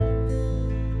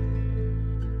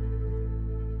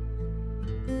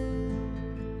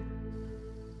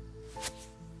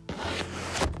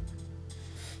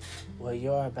What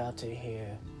you're about to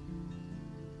hear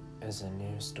is a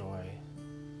new story.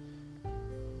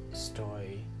 A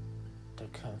story to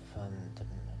come from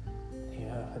the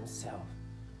hero himself,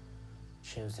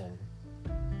 chosen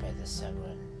by the 7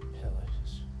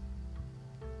 pillars.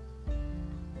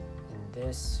 In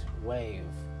this wave,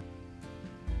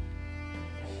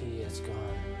 he is gone,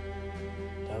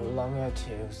 no longer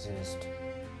to exist,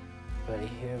 but a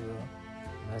hero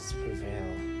must prevail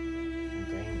and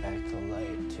bring back the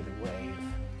light to the wave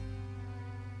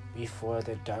before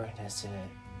the darkness in it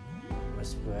was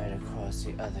spread across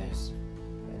the others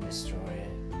and destroy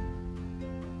it,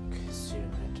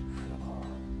 consume it for all.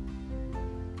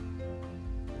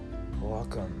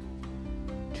 Welcome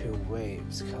to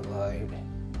Waves Collide,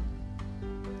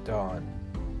 Dawn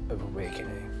of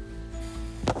Awakening.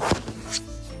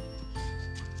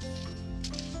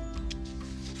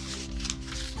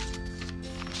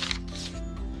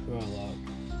 Prologue.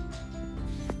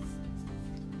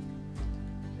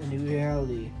 In the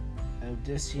reality of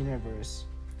this universe,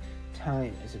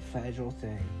 time is a fragile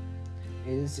thing.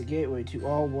 It is the gateway to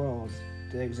all worlds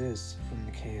that exist from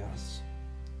the chaos.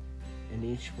 In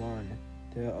each one,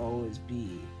 there will always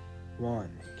be one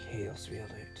chaos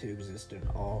wielder to exist in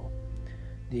all.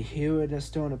 The hero that's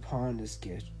thrown upon this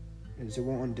gift is the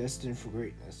one destined for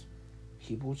greatness.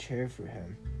 People cheer for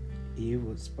him.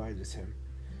 Evil despises him.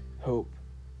 Hope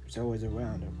is always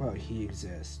around while he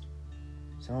exists.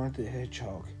 Sonic the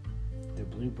Hedgehog, the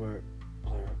Blur,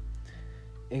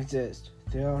 exists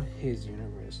throughout his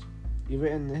universe,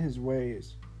 even in his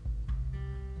ways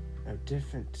of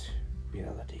different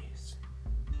realities.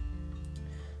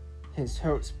 His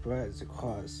hope spreads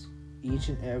across each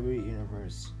and every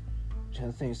universe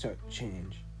until things start to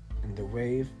change in the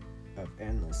wave of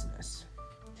endlessness.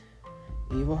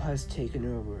 Evil has taken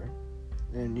over,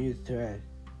 and a new threat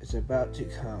is about to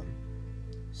come.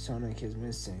 Sonic is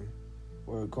missing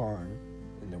or gone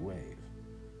in the wave.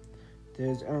 There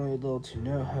is only little to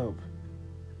no hope,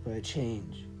 but a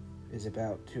change is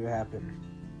about to happen.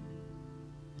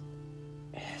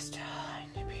 It is time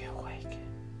to be awakened.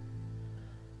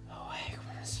 Awake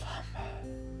from the slumber.